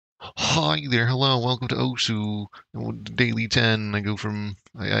Hi there, hello, welcome to Osu. Daily 10.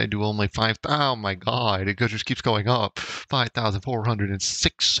 I do all my oh my god, it just keeps going up.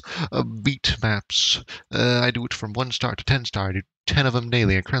 5,406 beat maps. I do it from 1 star to 10 star. I do 10 of them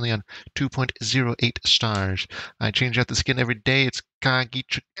daily. I'm currently on 2.08 stars. I change out the skin every day. It's Kagi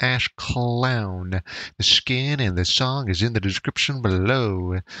Ash Clown. The skin and the song is in the description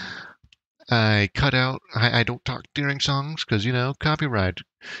below. I don't talk during songs because, copyright.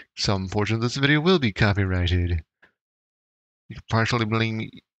 Some portion of this video will be copyrighted. You can partially blame me.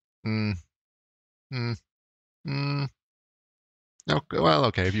 Mm, mm, mm. Okay, well,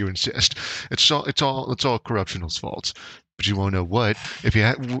 okay, if you insist. It's all Corruptional's fault. But you won't know what if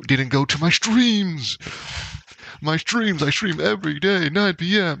you didn't go to my streams. My streams, I stream every day, 9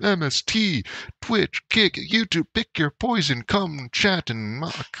 p.m. MST, Twitch, Kick, YouTube. Pick your poison. Come chat and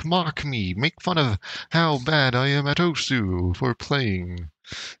mock me. Make fun of how bad I am at Osu for playing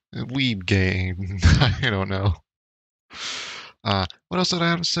a weeb game. I don't know. What else did I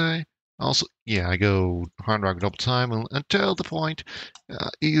have to say? Also, yeah, I go hard rock double time until the point,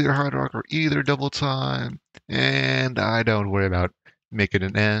 either hard rock or either double time, and I don't worry about making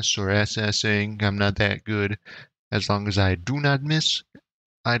an S or SSing. I'm not that good. As long as I do not miss,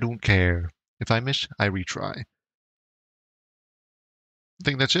 I don't care. If I miss, I retry. I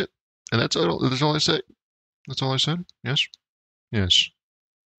think that's it. And that's all. That's all I say. That's all I said. Yes. Yes.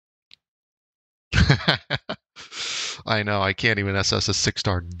 I know. I can't even SS a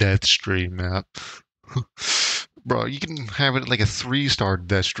 6-star death stream map. Bro, you can have it like a 3-star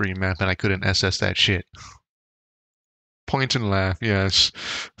death stream map, and I couldn't SS that shit. Point and laugh. Yes.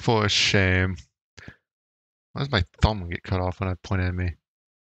 For shame. Why does my thumb get cut off when I point at me?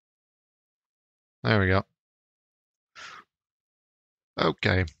 There we go.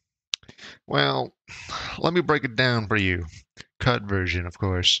 Okay. Well, let me break it down for you. Cut version, of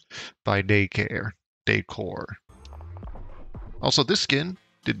course, by Daycore. Also, this skin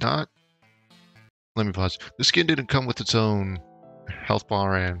did not. Let me pause. This skin didn't come with its own health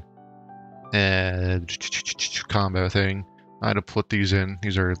bar and combo thing. I had to put these in.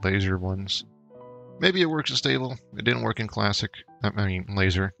 These are laser ones. Maybe it works in stable. It didn't work in classic. I mean,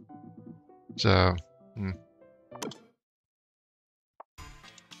 laser. So,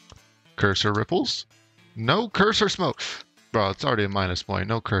 Cursor ripples? No cursor smoke. Bro, it's already a minus point.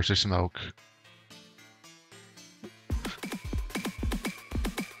 No cursor smoke.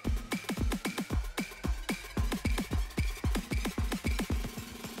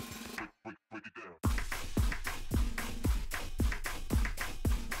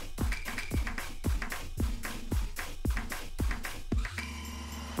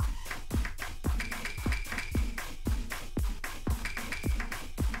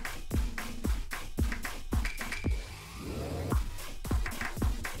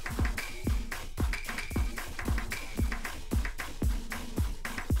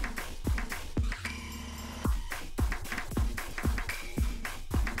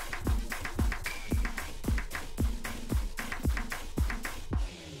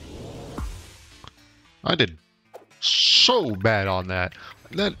 I did so bad on that.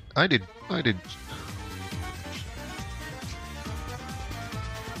 I did.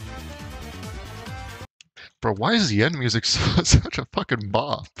 Bro, why is the end music such a fucking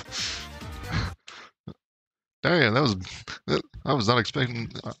bop? Damn, I was not expecting.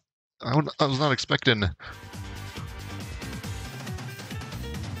 I was not expecting.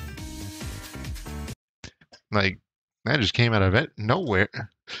 Like, that just came out of it nowhere.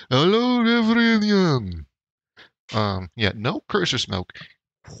 Hello, everyone. Yeah, no cursor smoke.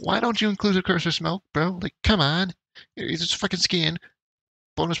 Why don't you include a cursor smoke, bro? Like, come on. It's just fucking skin.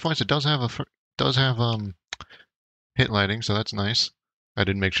 Bonus points. It does have hit lighting, so that's nice. I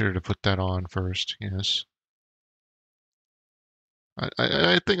did make sure to put that on first. Yes.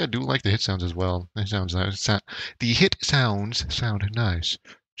 I think I do like the hit sounds as well. It sounds nice. The hit sounds sound nice.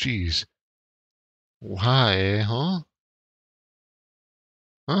 Jeez. Why, huh?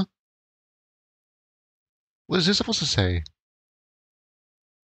 Huh? What is this supposed to say?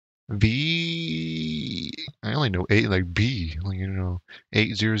 B. I only know 8, like B. Like,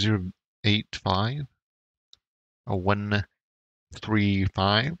 80085? A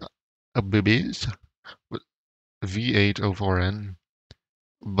 135? A boobies? V804N?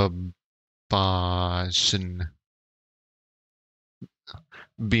 Babasin.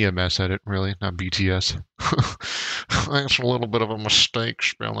 BMS edit, really, not BTS. That's a little bit of a mistake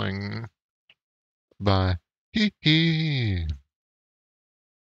spelling. By hee.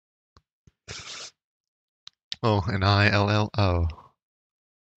 Oh, an ILLO.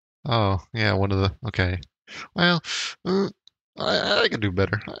 Oh, yeah, one of the. Okay. Well, I can do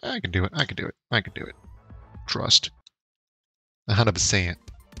better. I can do it. I can do it. I can do it. Trust. 100%.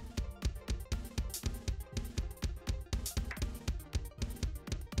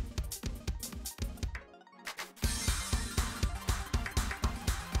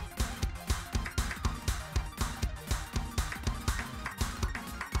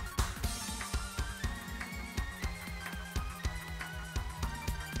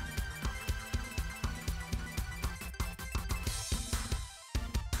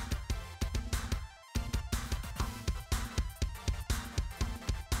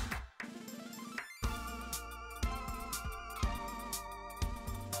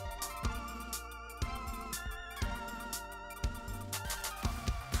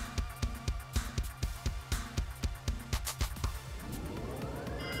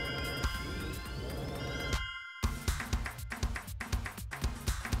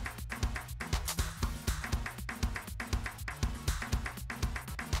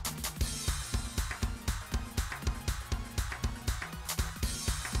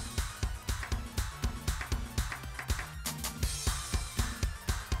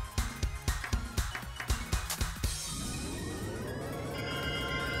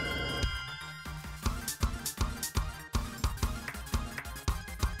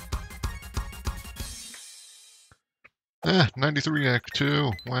 Ah, 93 Act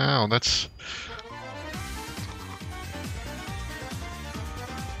 2. Wow, that's...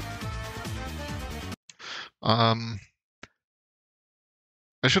 I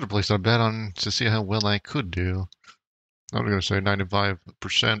should have placed a bet on to see how well I could do. I was going to say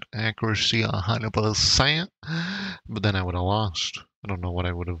 95% accuracy, 100%, but then I would have lost. I don't know what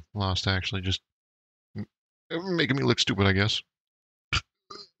I would have lost, actually. Just making me look stupid, I guess.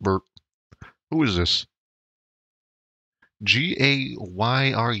 Burp. Who is this?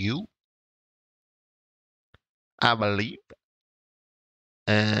 Gayru? I believe.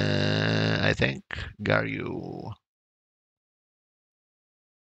 I think. Garyu.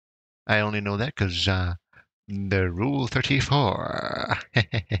 I only know that because, the Rule 34.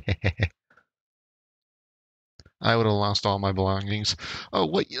 I would have lost all my belongings. Oh,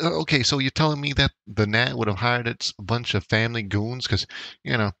 what? Okay, so you're telling me that the Nat would have hired its a bunch of family goons because,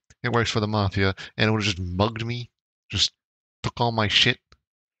 you know, it works for the mafia, and it would have just mugged me, just took all my shit.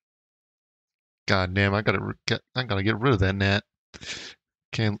 God damn, I gotta get rid of that Nat.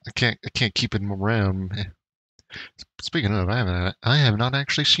 I can't keep it around. Speaking of, I have not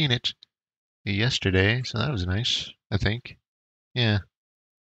actually seen it yesterday, so that was nice. I think. Yeah,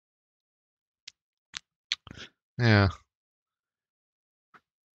 yeah.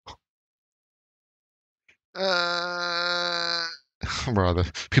 Uh, bro,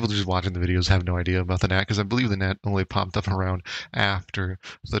 the people just watching the videos have no idea about the Nat because I believe the Nat only popped up around after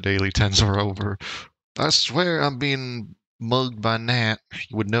the daily tens are over. I swear I'm being mugged by Nat.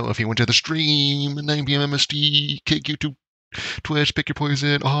 You would know if you went to the stream at 9 p.m. MST, kick YouTube, Twitch, pick your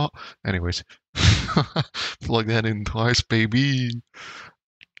poison. Oh, anyways, plug that in twice, baby.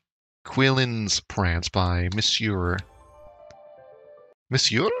 Qilin's Prance by Misure.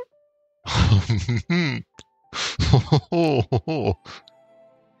 Misure?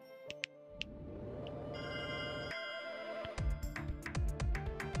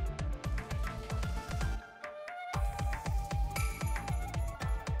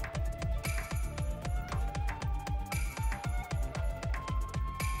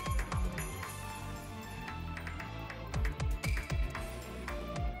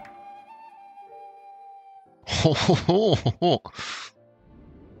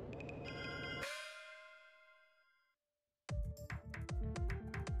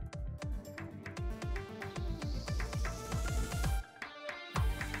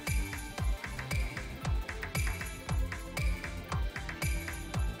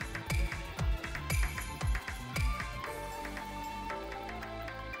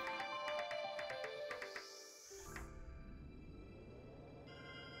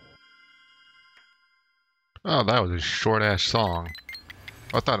 Oh, that was a short ass song.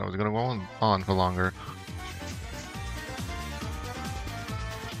 I thought it was gonna go on for longer.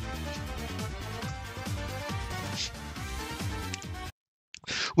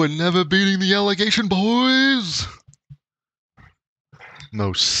 We're never beating the allegation, boys!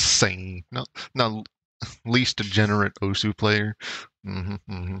 Most sane. No, not least degenerate Osu player.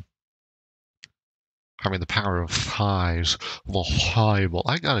 Having the power of highs. The highball.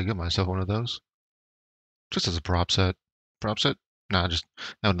 I gotta get myself one of those. Just as a prop set. Prop set? Nah, just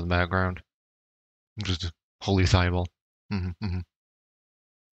out in the background. Just a holy thighball.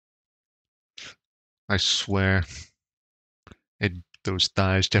 I swear. Those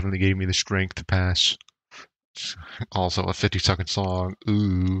thighs definitely gave me the strength to pass Also a 50-second song.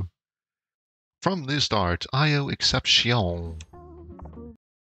 Ooh. From the start, IOException.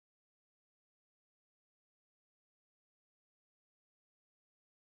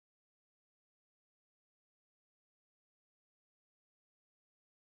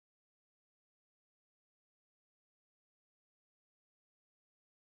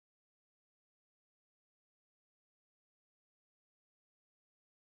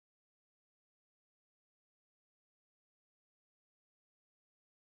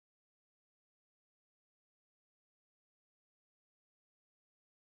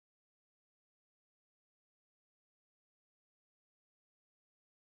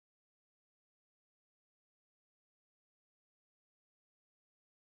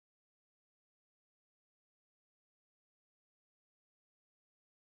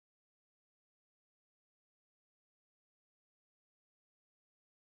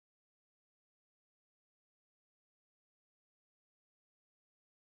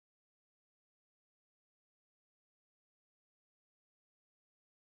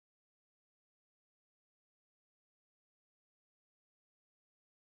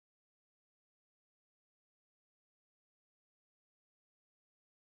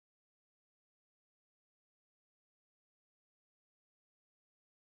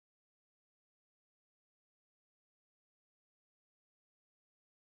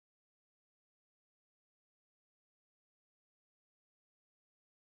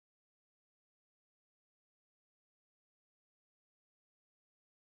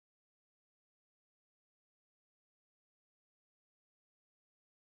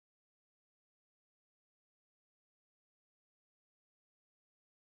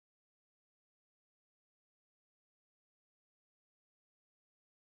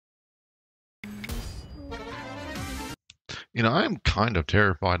 You know, I'm kind of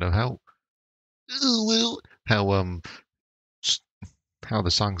terrified of how how the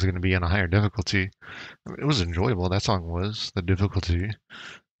song's going to be on a higher difficulty. I mean, it was enjoyable. That song was the difficulty.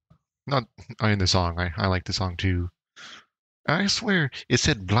 Not, I mean, the song. I like the song too. I swear it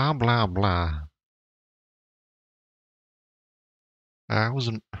said blah blah blah. I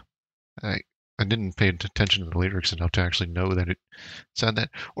wasn't. I I didn't pay attention to the lyrics enough to actually know that it said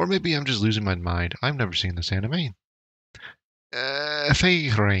that. Or maybe I'm just losing my mind. I've never seen this anime.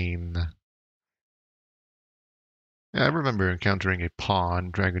 Feyrain. I remember encountering a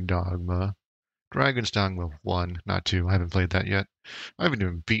pawn, Dragon Dogma. Dragon's Dogma 1, not 2. I haven't played that yet. I haven't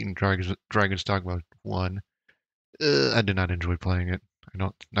even beaten Dragon's Dogma 1. I did not enjoy playing it.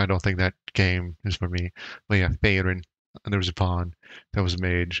 I don't think that game is for me. But yeah, Feyrin. There was a pawn. That was a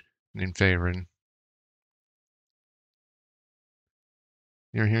mage named Feyrin.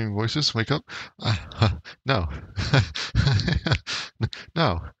 You're hearing voices? Wake up. No. No.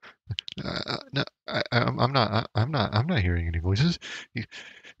 No. I'm not hearing any voices. You,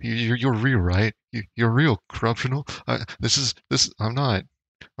 you're real, right? You're real, corruptional. This. I'm not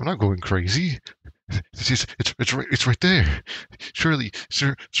going crazy. It's right there. Surely,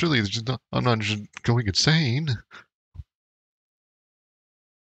 I'm not just going insane.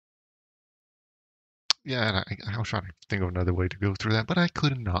 Yeah, and I was trying to think of another way to go through that, but I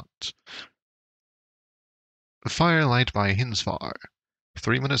could not. Firelight by Hinsvar.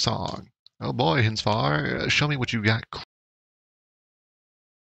 3-minute song. Oh boy, Hinsvar, show me what you got.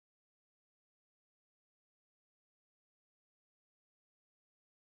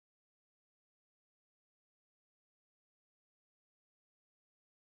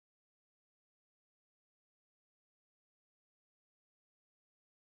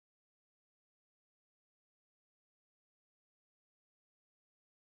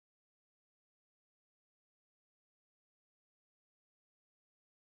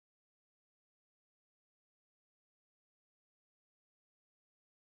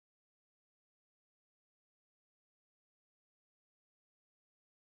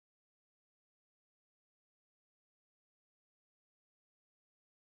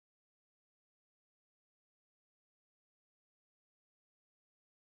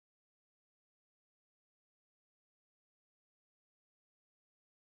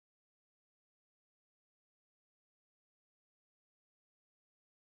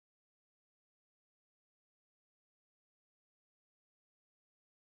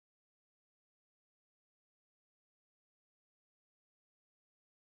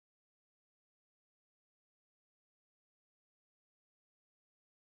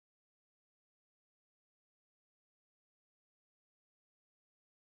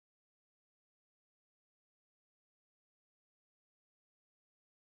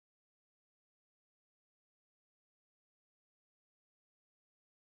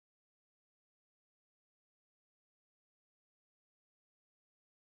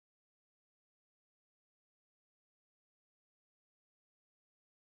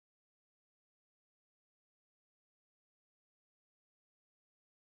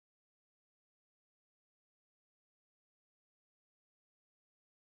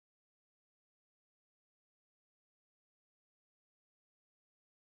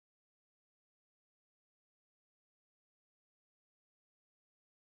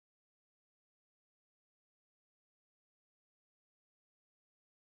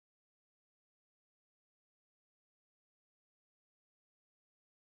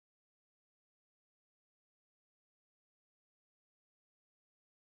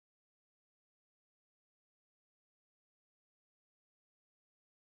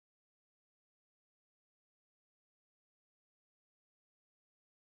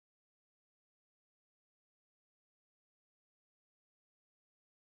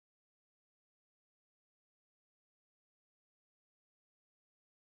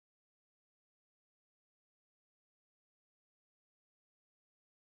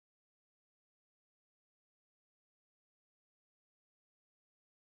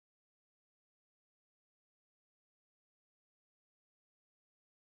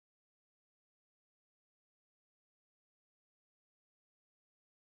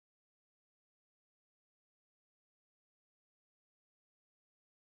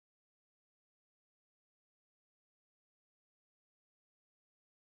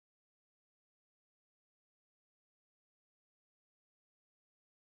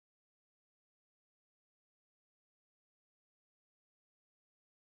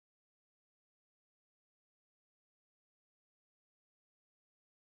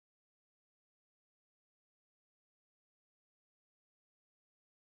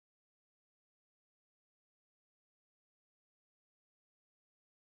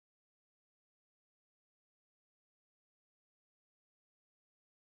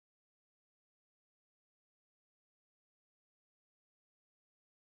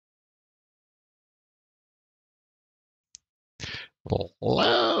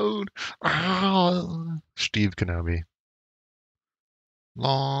 Loud. Steve Kenobi.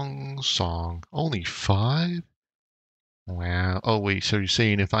 Long song. Only 5? Wow. Oh, wait, so you're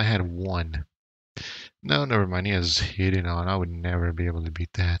saying if I had 1. No, never mind. He has hidden on. I would never be able to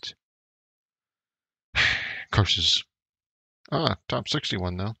beat that. Curses. Ah, top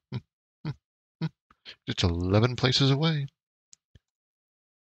 61, though. Just 11 places away.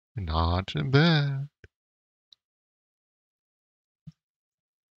 Not bad.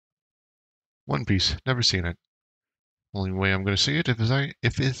 One Piece. Never seen it. Only way I'm gonna see it if good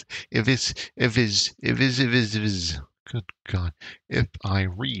God, if I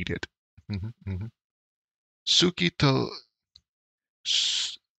read it. Tsuki to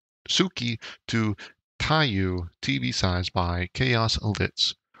Tsuki to Taiyou TV size by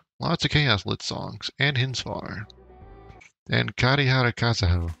Chaoslitz. Lots of Chaoslitz songs and Hinsvar and Karihara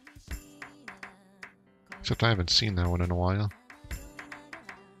Kazuho. Except I haven't seen that one in a while.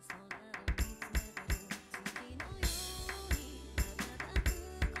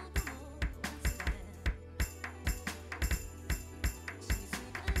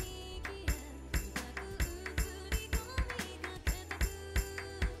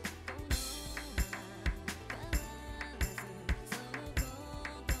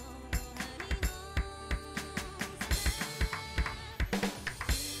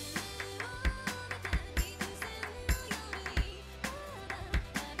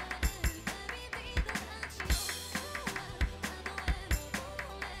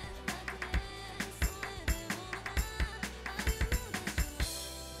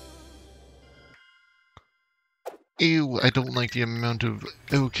 Ew, I don't like the amount of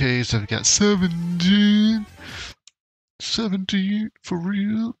OKs I've got. 17? 17? For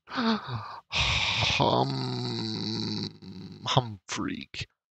real? Humfreak.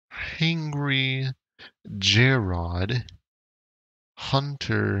 Hangry. Gerard.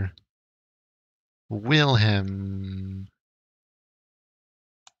 Hunter. Wilhelm.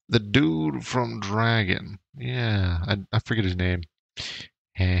 The dude from Dragon. Yeah, I forget his name.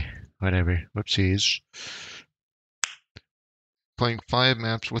 Eh, whatever. Whoopsies. Playing 5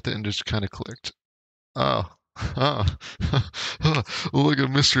 maps with it and just kind of clicked. Oh. Oh. Look at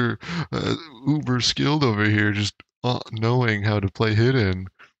Mr. Uber skilled over here, just knowing how to play hidden.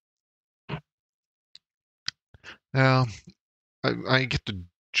 Now, I get the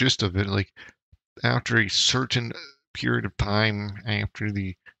gist of it. Like, after a certain period of time, after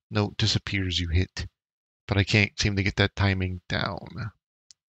the note disappears, you hit. But I can't seem to get that timing down.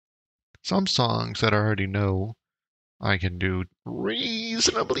 Some songs that I already know, I can do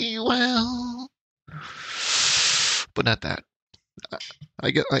reasonably well. But not that.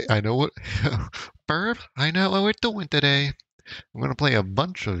 I know what Burb, I know what we're doing today. I'm gonna play a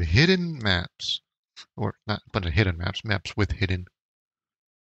bunch of hidden maps. Or not a bunch of hidden maps, maps with hidden.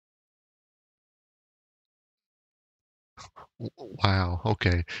 Wow,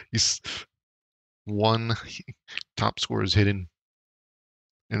 okay. He's one top score is hidden.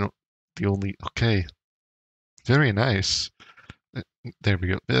 You know, the only okay. Very nice. There we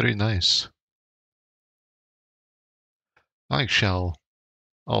go. Very nice. I shall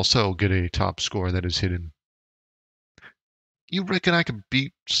also get a top score that is hidden. You reckon I could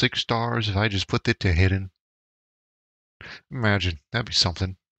beat 6 stars if I just put it to hidden? Imagine, that'd be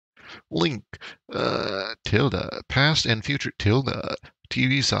something. Link, tilda, past and future tilda,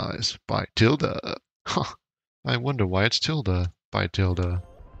 TV size by tilda. Huh, I wonder why it's tilda by tilda.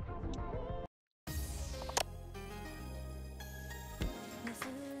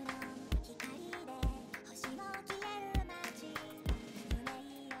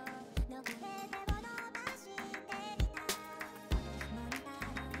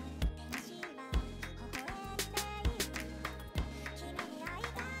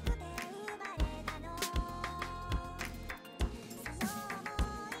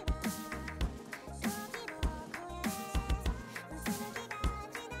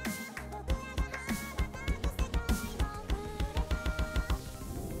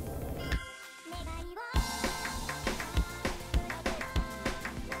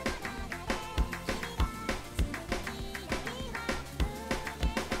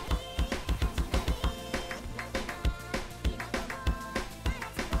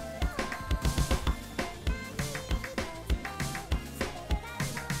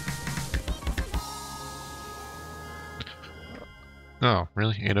 Oh,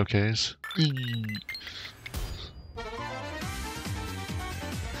 really? 8 OKs?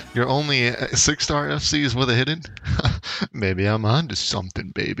 You're only 6-star FCs with a hidden? Maybe I'm onto something,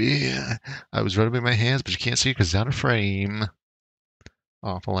 baby. I was rubbing my hands, but you can't see it because it's out of frame.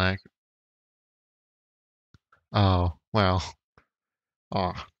 Awful act. Oh, well.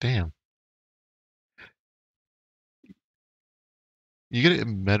 Aw, damn. You get a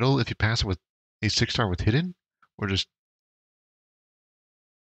medal if you pass it with a 6-star with hidden? Or just,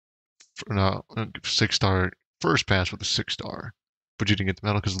 no, 6-star first pass with a 6-star. But you didn't get the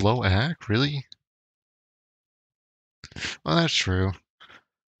medal because low act? Really? Well, that's true.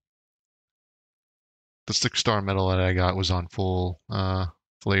 The 6-star medal that I got was on full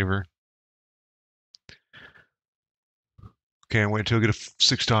flavor. Can't wait till I get a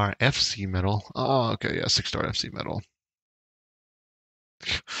 6-star FC medal. Oh, okay, yeah, 6-star FC medal.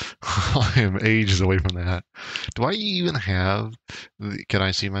 I am ages away from that. Do I even have... Can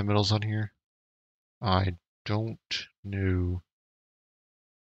I see my medals on here? I don't know.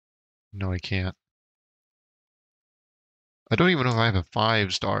 No, I can't. I don't even know if I have a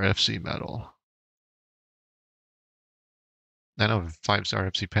 5-star FC medal. I know I have a 5-star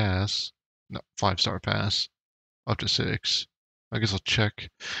FC pass. No, 5-star pass. Up to 6. I guess I'll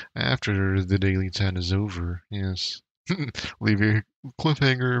check after the daily 10 is over. Yes. Leave a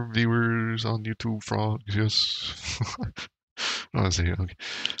cliffhanger, viewers on YouTube frogs. Yes. Oh, let's see. Okay.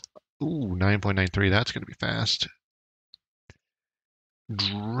 Ooh, 9.93. That's going to be fast.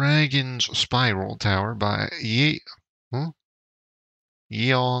 Dragon's Spiral Tower by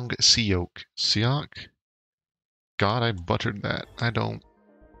YeongSeok. Seok? God, I butchered that. I don't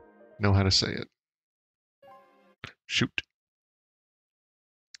know how to say it. Shoot.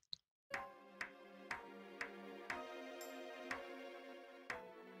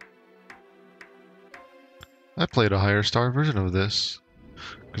 I played a higher star version of this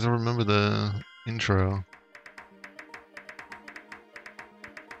because I remember the intro.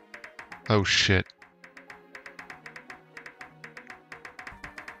 Oh shit.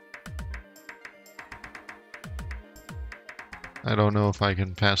 I don't know if I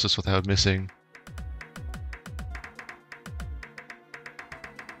can pass this without missing.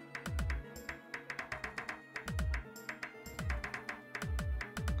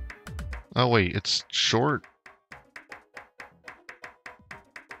 Oh wait, it's short?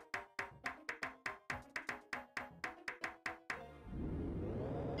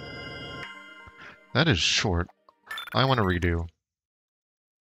 That is short. I want to redo.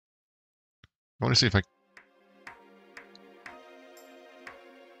 I want to see if I...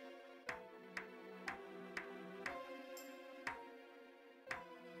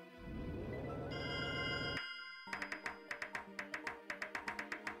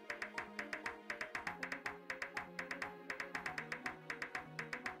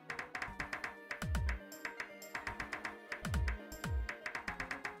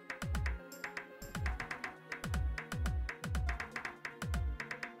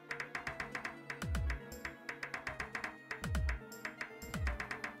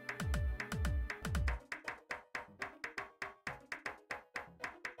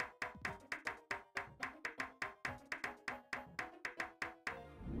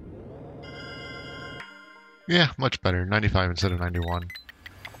 Yeah, much better. 95 instead of 91.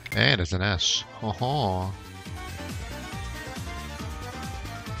 And it's an S. Oh.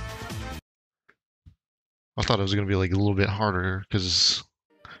 I thought it was going to be like a little bit harder because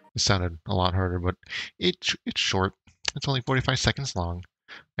it sounded a lot harder, but it's short. It's only 45 seconds long.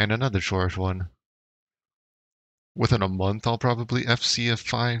 And another short one. Within a month, I'll probably FC a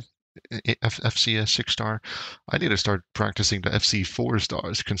 5, FC a 6-star. I need to start practicing the FC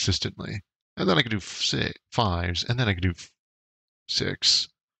 4-stars consistently. And then I can do 5s, and then I can do 6.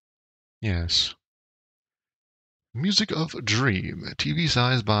 Yes. Music of Dream, TV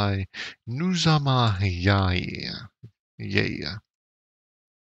size by Niizuma Yai. Yeah.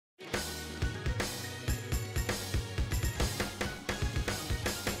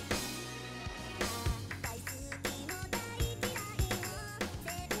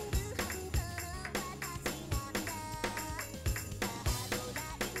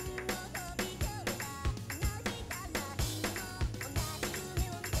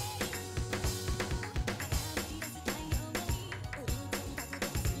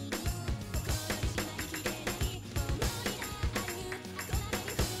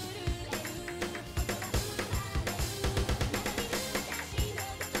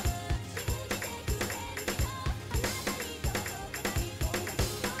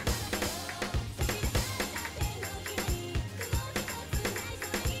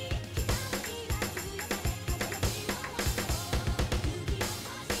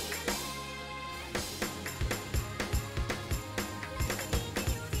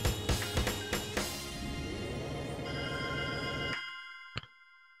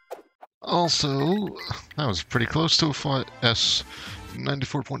 Also, that was pretty close to a S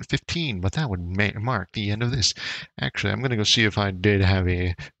 94.15, but that would mark the end of this. Actually, I'm gonna go see if I did have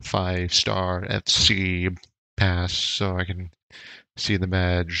a 5-star FC pass, so I can see the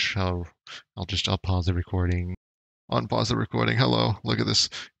badge. I'll pause the recording. Unpause the recording. Hello, look at this.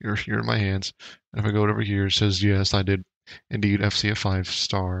 You're in my hands. And if I go over here, it says yes, I did indeed FC a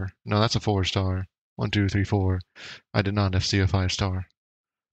 5-star. No, that's a 4-star. 1, 2, 3, 4. I did not FC a 5-star.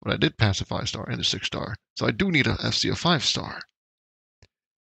 But I did pass a 5-star and a 6-star. So I do need a FC a 5-star.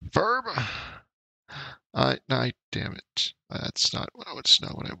 Verb. Damn it. That's not what I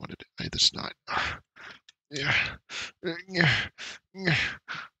wanted. That's not.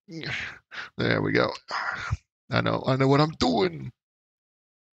 There we go. I know what I'm doing.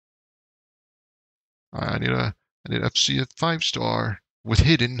 I need FC a 5-star with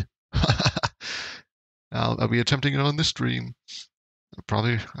hidden. I'll be attempting it on this stream.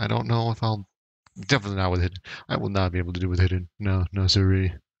 Probably, I don't know if I'll. Definitely not with hidden. I will not be able to do with hidden. No,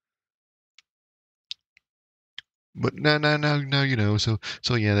 sorry. But now you know. So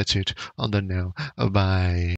yeah, that's it. I'm done now. Bye.